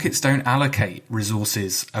markets don't allocate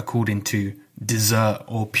resources according to desert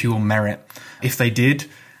or pure merit. If they did,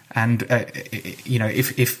 and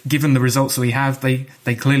if given the results that we have,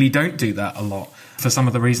 they clearly don't do that a lot for some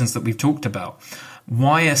of the reasons that we've talked about.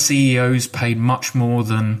 Why are CEOs paid much more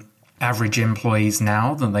than average employees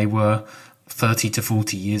now than they were 30 to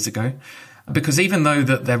 40 years ago? Because even though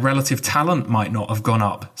that their relative talent might not have gone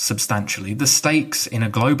up substantially, the stakes in a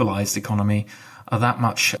globalized economy are that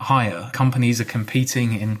much higher. Companies are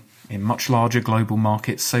competing in much larger global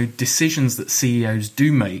markets, so decisions that CEOs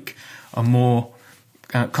do make are more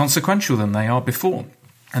consequential than they are before.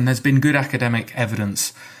 And there's been good academic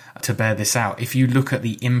evidence to bear this out. If you look at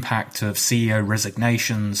the impact of CEO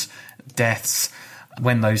resignations, deaths,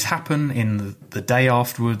 when those happen in the day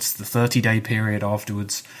afterwards, the 30-day period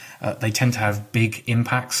afterwards, they tend to have big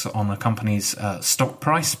impacts on a company's stock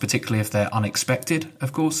price, particularly if they're unexpected,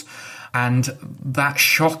 of course. And that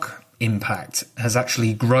shock impact has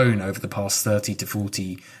actually grown over the past 30 to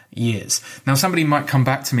 40 years. Now, somebody might come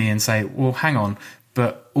back to me and say, well, hang on,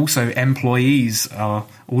 but also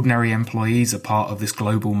ordinary employees are part of this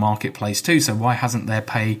global marketplace too, so why hasn't their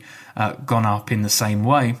pay gone up in the same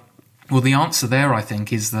way? Well, the answer there, I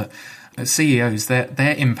think, is that CEOs,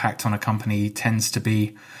 their impact on a company tends to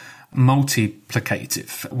be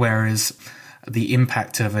multiplicative, whereas the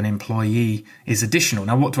impact of an employee is additional.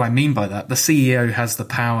 Now, what do I mean by that? The CEO has the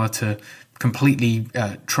power to completely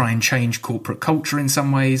try and change corporate culture in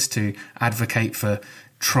some ways, to advocate for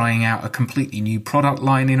trying out a completely new product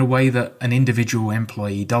line in a way that an individual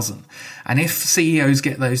employee doesn't. And if CEOs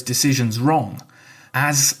get those decisions wrong,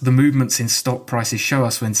 as the movements in stock prices show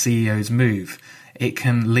us when CEOs move, it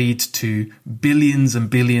can lead to billions and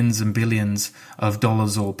billions and billions of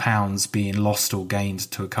dollars or pounds being lost or gained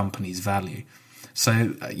to a company's value.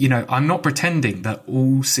 So, I'm not pretending that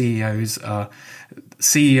all CEOs are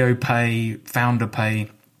CEO pay, founder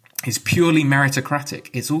pay is purely meritocratic.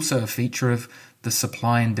 It's also a feature of the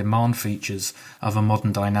supply and demand features of a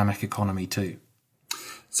modern dynamic economy too.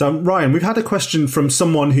 So, Ryan, we've had a question from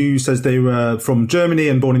someone who says they were from Germany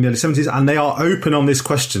and born in the early 70s, and they are open on this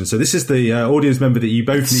question. So this is the audience member that you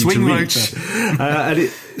both need to reach.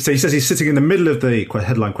 So he says he's sitting in the middle of the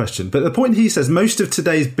headline question. But the point he says, most of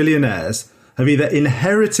today's billionaires have either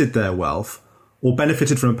inherited their wealth or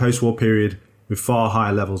benefited from a post-war period with far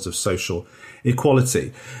higher levels of social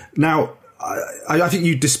equality. Now, I think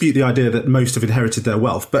you dispute the idea that most have inherited their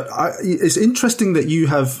wealth, but it's interesting that you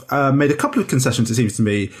have made a couple of concessions. It seems to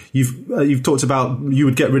me you've talked about you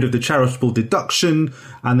would get rid of the charitable deduction,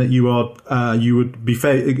 and that you would be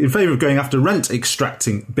in favour of going after rent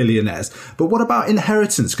extracting billionaires. But what about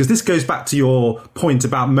inheritance? Because this goes back to your point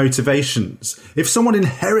about motivations. If someone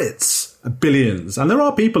inherits billions, and there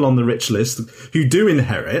are people on the rich list who do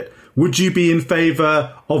inherit, would you be in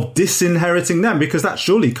favour of disinheriting them? Because that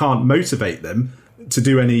surely can't motivate them to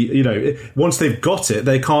do any, once they've got it,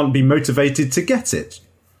 they can't be motivated to get it.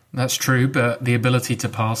 That's true, but the ability to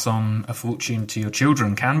pass on a fortune to your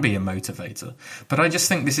children can be a motivator. But I just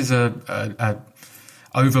think this is a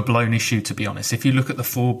overblown issue, to be honest. If you look at the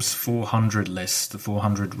Forbes 400 list, the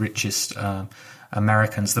 400 richest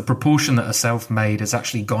Americans, the proportion that are self-made has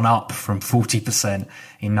actually gone up from 40%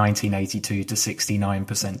 in 1982 to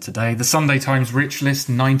 69% today. The Sunday Times Rich List,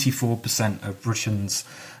 94% of Britain's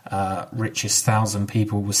richest 1,000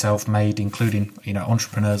 people were self-made, including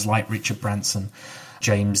entrepreneurs like Richard Branson,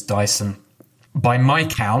 James Dyson. By my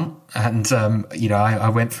count, and I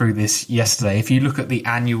went through this yesterday, if you look at the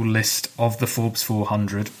annual list of the Forbes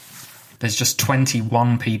 400, there's just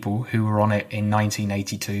 21 people who were on it in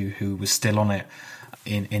 1982 who were still on it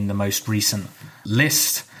in the most recent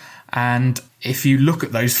list. And if you look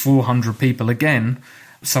at those 400 people again,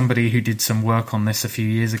 somebody who did some work on this a few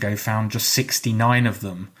years ago found just 69 of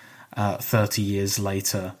them 30 years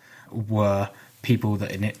later were people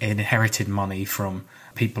that inherited money from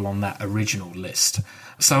people on that original list.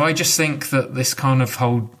 So I just think that this kind of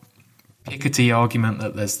whole Piketty argument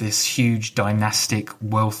that there's this huge dynastic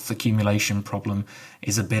wealth accumulation problem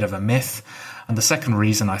is a bit of a myth. And the second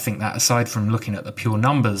reason I think that, aside from looking at the pure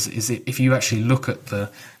numbers, is if you actually look at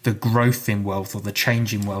the growth in wealth or the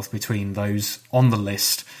change in wealth between those on the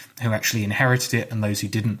list who actually inherited it and those who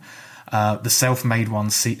didn't, the self-made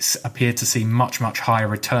ones appear to see much, much higher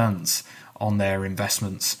returns on their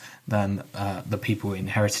investments than the people who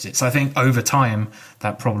inherited it. So I think over time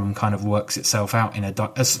that problem kind of works itself out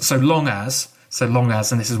so long as,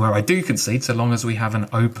 and this is where I do concede, so long as we have an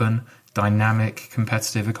open, dynamic,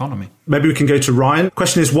 competitive economy. Maybe we can go to Ryan.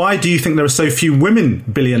 Question is, why do you think there are so few women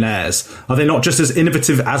billionaires? Are they not just as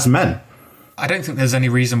innovative as men? I don't think there's any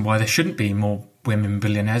reason why there shouldn't be more women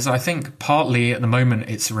billionaires. I think partly at the moment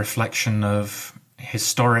it's a reflection of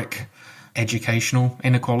historic educational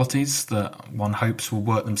inequalities that one hopes will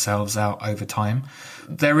work themselves out over time.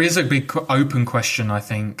 There is a big open question, I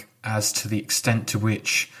think, as to the extent to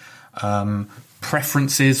which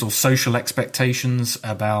preferences or social expectations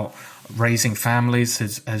about raising families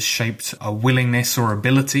has shaped a willingness or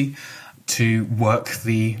ability to work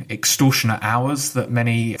the extortionate hours that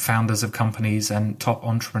many founders of companies and top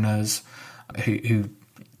entrepreneurs who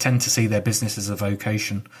tend to see their business as a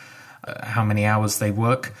vocation, how many hours they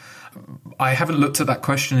work. I haven't looked at that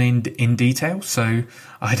question in detail, so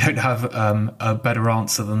I don't have a better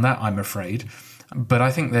answer than that, I'm afraid. But I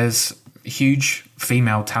think there's huge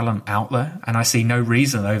female talent out there, and I see no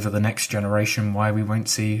reason over the next generation why we won't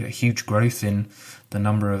see a huge growth in the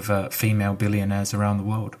number of female billionaires around the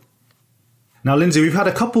world. Now, Lindsay, we've had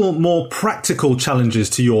a couple more practical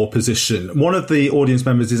challenges to your position. One of the audience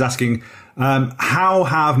members is asking, how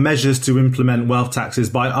have measures to implement wealth taxes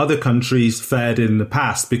by other countries fared in the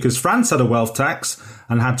past? Because France had a wealth tax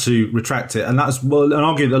and had to retract it. And that's an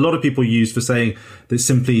argument a lot of people use for saying that it's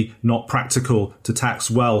simply not practical to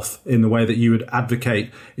tax wealth in the way that you would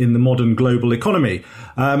advocate in the modern global economy.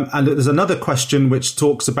 And there's another question which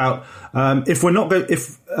talks about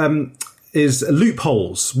is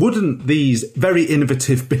loopholes. Wouldn't these very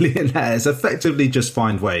innovative billionaires effectively just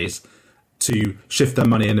find ways to shift their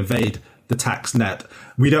money and evade the tax net?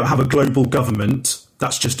 We don't have a global government.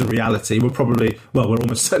 That's just a reality. We're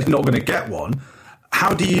almost certainly not going to get one.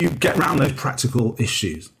 How do you get around those practical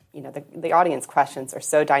issues? You know, the audience questions are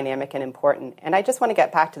so dynamic and important. And I just want to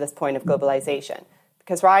get back to this point of globalization,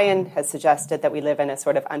 because Ryan has suggested that we live in a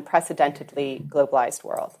sort of unprecedentedly globalized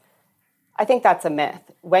world. I think that's a myth.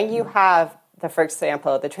 When you have, for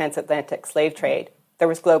example, the transatlantic slave trade, there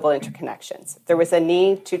was global interconnections. There was a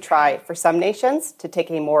need to try, for some nations, to take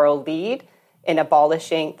a moral lead in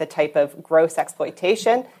abolishing the type of gross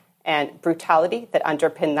exploitation and brutality that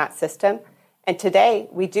underpin that system. And today,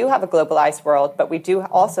 we do have a globalized world, but we do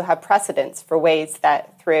also have precedents for ways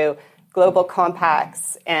that through global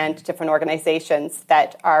compacts and different organizations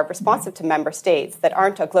that are responsive to member states that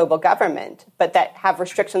aren't a global government, but that have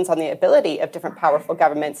restrictions on the ability of different powerful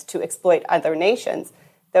governments to exploit other nations.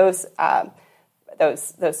 Those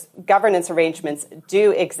governance arrangements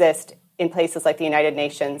do exist in places like the United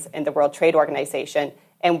Nations and the World Trade Organization,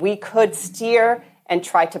 and we could steer and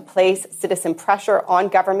try to place citizen pressure on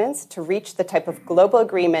governments to reach the type of global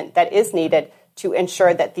agreement that is needed to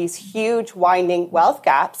ensure that these huge widening wealth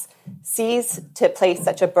gaps cease to place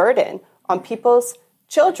such a burden on people's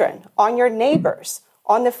children, on your neighbors,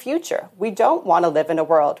 on the future. We don't want to live in a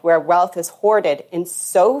world where wealth is hoarded in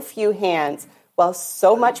so few hands while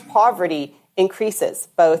so much poverty increases,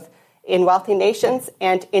 both in wealthy nations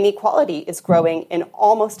and inequality is growing in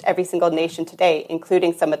almost every single nation today,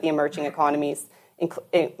 including some of the emerging economies,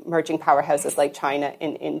 emerging powerhouses like China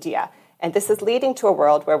and India. And this is leading to a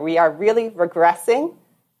world where we are really regressing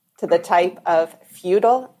to the type of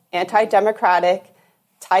feudal, anti-democratic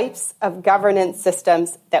types of governance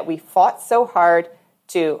systems that we fought so hard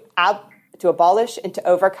to abolish and to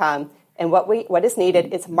overcome. And what is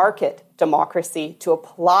needed is market democracy to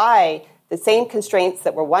apply the same constraints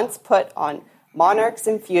that were once put on monarchs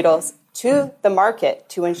and feudals to the market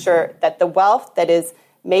to ensure that the wealth that is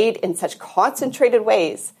made in such concentrated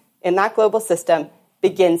ways in that global system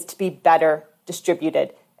begins to be better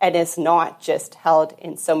distributed and is not just held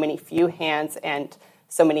in so many few hands and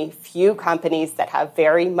so many few companies that have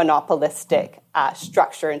very monopolistic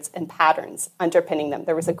structures and patterns underpinning them.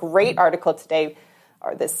 There was a great article today,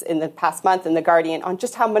 or this in the past month in The Guardian, on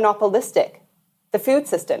just how monopolistic the food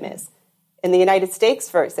system is in the United States,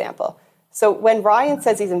 for example. So when Ryan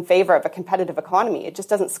says he's in favor of a competitive economy, it just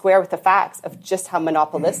doesn't square with the facts of just how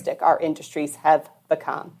monopolistic our industries have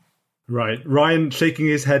become. Right. Ryan shaking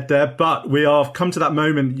his head there, but we have come to that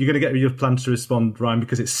moment. You're going to get your plans to respond, Ryan,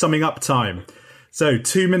 because it's summing up time. So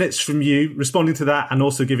 2 minutes from you, responding to that and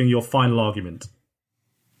also giving your final argument.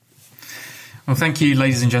 Well, thank you,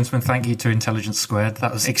 ladies and gentlemen. Thank you to Intelligence Squared.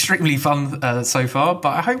 That was extremely fun so far, but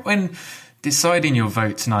I hope when deciding your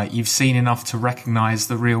vote tonight, you've seen enough to recognise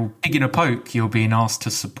the real pig in a poke you're being asked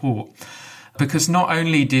to support. Because not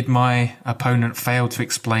only did my opponent fail to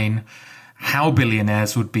explain how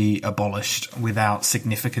billionaires would be abolished without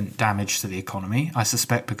significant damage to the economy, I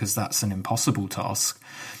suspect because that's an impossible task,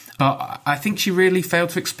 but I think she really failed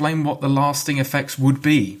to explain what the lasting effects would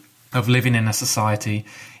be of living in a society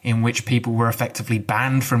in which people were effectively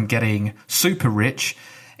banned from getting super rich,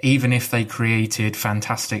 even if they created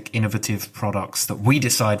fantastic, innovative products that we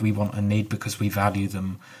decide we want and need because we value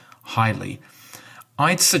them highly.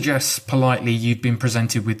 I'd suggest politely you've been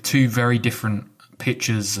presented with two very different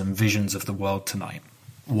pictures and visions of the world tonight.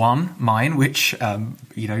 One, mine, which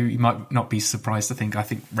you might not be surprised to think I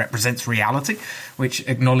think represents reality, which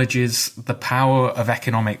acknowledges the power of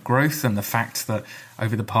economic growth and the fact that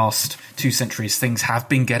over the past 2 centuries things have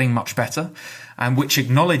been getting much better, and which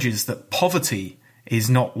acknowledges that poverty is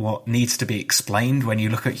not what needs to be explained when you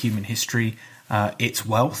look at human history, it's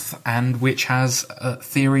wealth, and which has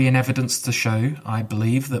theory and evidence to show, I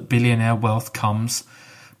believe, that billionaire wealth comes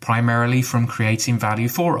primarily from creating value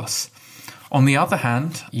for us. On the other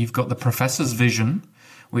hand, you've got the professor's vision,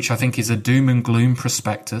 which I think is a doom and gloom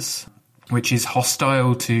prospectus, which is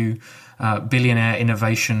hostile to billionaire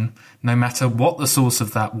innovation, no matter what the source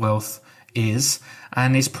of that wealth is,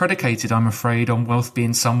 and is predicated, I'm afraid, on wealth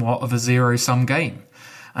being somewhat of a zero-sum game.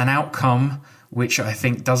 An outcome which I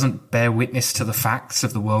think doesn't bear witness to the facts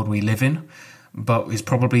of the world we live in, but is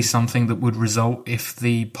probably something that would result if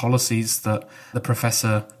the policies that the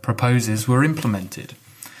professor proposes were implemented.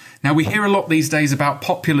 Now, we hear a lot these days about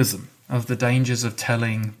populism, of the dangers of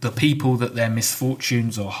telling the people that their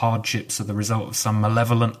misfortunes or hardships are the result of some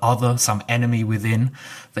malevolent other, some enemy within,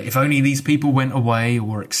 that if only these people went away or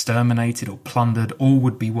were exterminated or plundered, all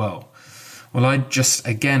would be well. Well, I'd just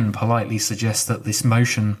again politely suggest that this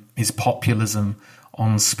motion is populism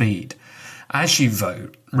on speed. As you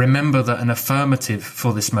vote, remember that an affirmative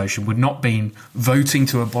for this motion would not mean voting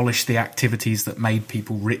to abolish the activities that made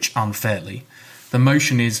people rich unfairly. The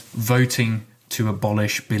motion is voting to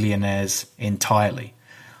abolish billionaires entirely.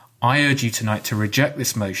 I urge you tonight to reject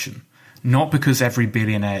this motion, not because every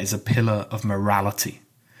billionaire is a pillar of morality,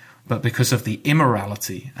 but because of the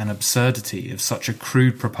immorality and absurdity of such a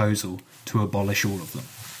crude proposal to abolish all of them.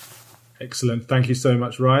 Excellent. Thank you so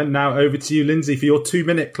much, Ryan. Now over to you, Lindsay, for your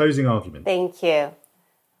 2-minute closing argument. Thank you.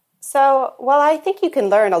 So, well, I think you can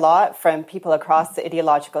learn a lot from people across the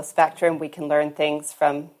ideological spectrum. We can learn things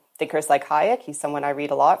from thinkers like Hayek. He's someone I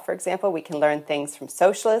read a lot, for example. We can learn things from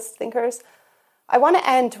socialist thinkers. I want to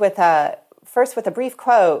end with first with a brief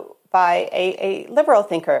quote by a liberal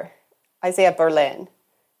thinker, Isaiah Berlin,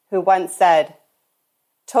 who once said,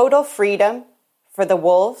 "Total freedom for the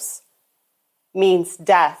wolves means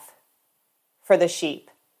death for the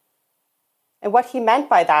sheep." And what he meant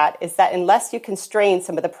by that is that unless you constrain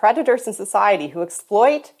some of the predators in society who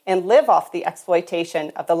exploit and live off the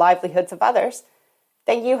exploitation of the livelihoods of others,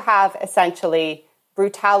 then you have essentially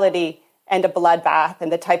brutality and a bloodbath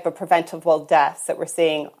and the type of preventable deaths that we're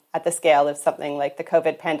seeing at the scale of something like the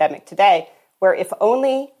COVID pandemic today, where if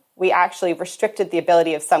only we actually restricted the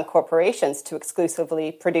ability of some corporations to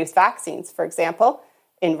exclusively produce vaccines, for example,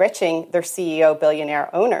 enriching their CEO billionaire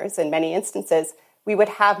owners in many instances, we would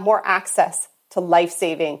have more access to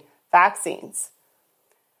life-saving vaccines.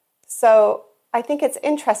 So I think it's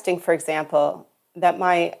interesting, for example, that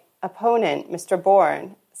my opponent, Mr.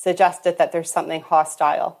 Bourne, suggested that there's something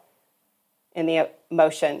hostile in the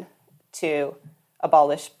motion to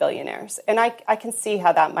abolish billionaires. And I can see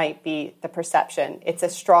how that might be the perception. It's a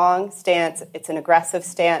strong stance, it's an aggressive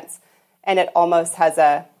stance, and it almost has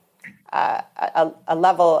a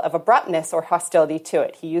level of abruptness or hostility to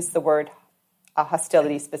it. He used the word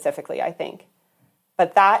hostility specifically, I think.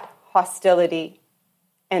 But that hostility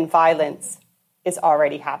and violence is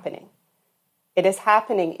already happening. It is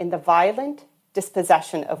happening in the violent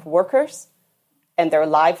dispossession of workers and their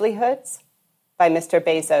livelihoods by Mr.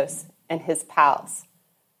 Bezos and his pals.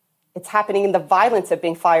 It's happening in the violence of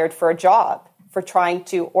being fired for a job, for trying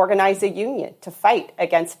to organize a union to fight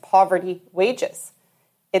against poverty wages.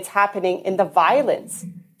 It's happening in the violence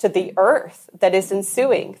to the earth that is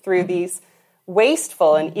ensuing through these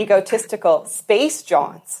wasteful and egotistical space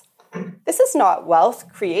jaunts. This is not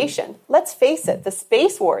wealth creation. Let's face it, the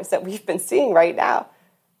space wars that we've been seeing right now,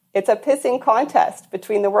 it's a pissing contest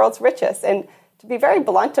between the world's richest. And to be very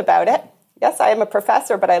blunt about it, yes, I am a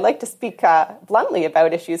professor, but I like to speak bluntly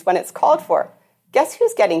about issues when it's called for. Guess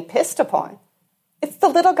who's getting pissed upon? It's the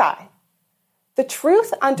little guy. The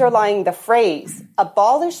truth underlying the phrase,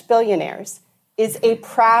 abolish billionaires, is a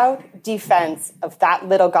proud defense of that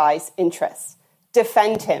little guy's interests.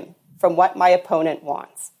 Defend him from what my opponent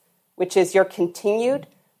wants, which is your continued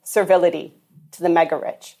servility to the mega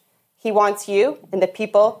rich. He wants you and the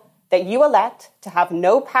people that you elect to have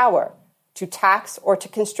no power to tax or to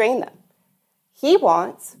constrain them. He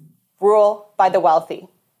wants rule by the wealthy,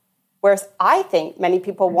 whereas I think many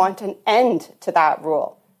people want an end to that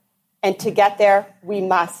rule. And to get there, we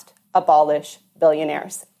must abolish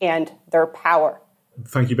billionaires and their power.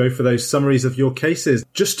 Thank you both for those summaries of your cases.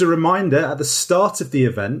 Just a reminder, at the start of the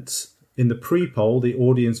event, in the pre-poll, the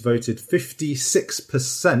audience voted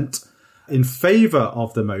 56% in favour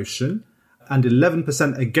of the motion and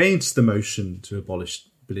 11% against the motion to abolish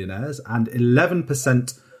billionaires, and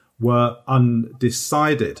 11% were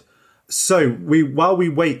undecided. So while we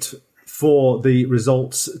wait for the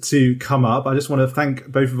results to come up, I just want to thank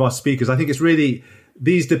both of our speakers. I think it's really,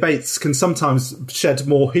 these debates can sometimes shed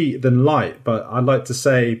more heat than light, but I'd like to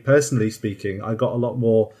say, personally speaking, I got a lot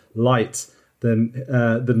more light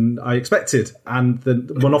than I expected and than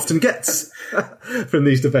one often gets from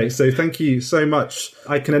these debates. So thank you so much.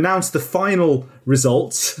 I can announce the final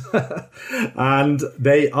results and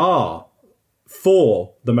they are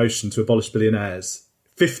for the motion to abolish billionaires,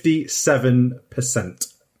 57%.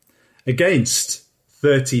 Against,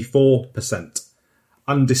 34%.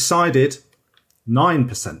 Undecided,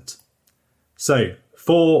 9%. So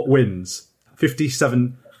 4 wins,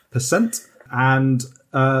 57%. And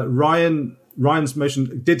Ryan's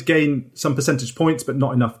motion did gain some percentage points, but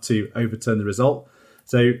not enough to overturn the result.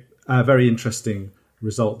 So a very interesting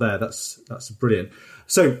result there. That's brilliant.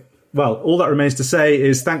 So, well, all that remains to say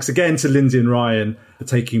is thanks again to Lindsay and Ryan for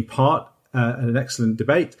taking part in an excellent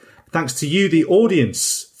debate. Thanks to you, the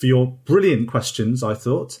audience, for your brilliant questions, I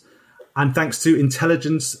thought. And thanks to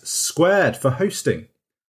Intelligence Squared for hosting.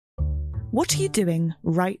 What are you doing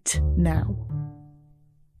right now?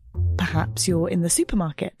 Perhaps you're in the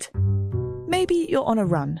supermarket. Maybe you're on a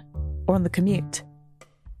run or on the commute.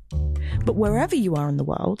 But wherever you are in the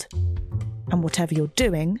world, and whatever you're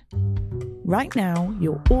doing, right now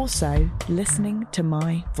you're also listening to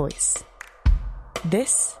my voice.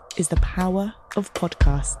 This is the power of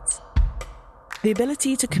podcasts. The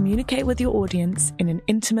ability to communicate with your audience in an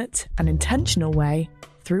intimate and intentional way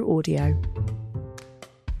through audio.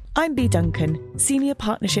 I'm Bea Duncan, Senior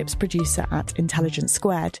Partnerships Producer at Intelligence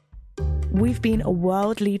Squared. We've been a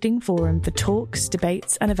world-leading forum for talks,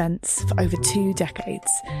 debates and events for over 2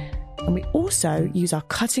 decades. And we also use our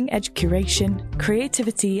cutting-edge curation,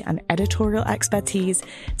 creativity and editorial expertise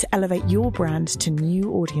to elevate your brand to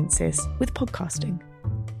new audiences with podcasting.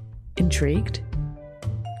 Intrigued?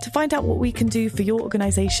 To find out what we can do for your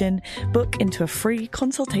organisation, book into a free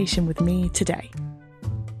consultation with me today.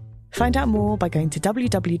 Find out more by going to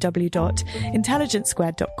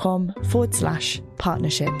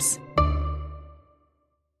www.intelligencesquared.com/partnerships.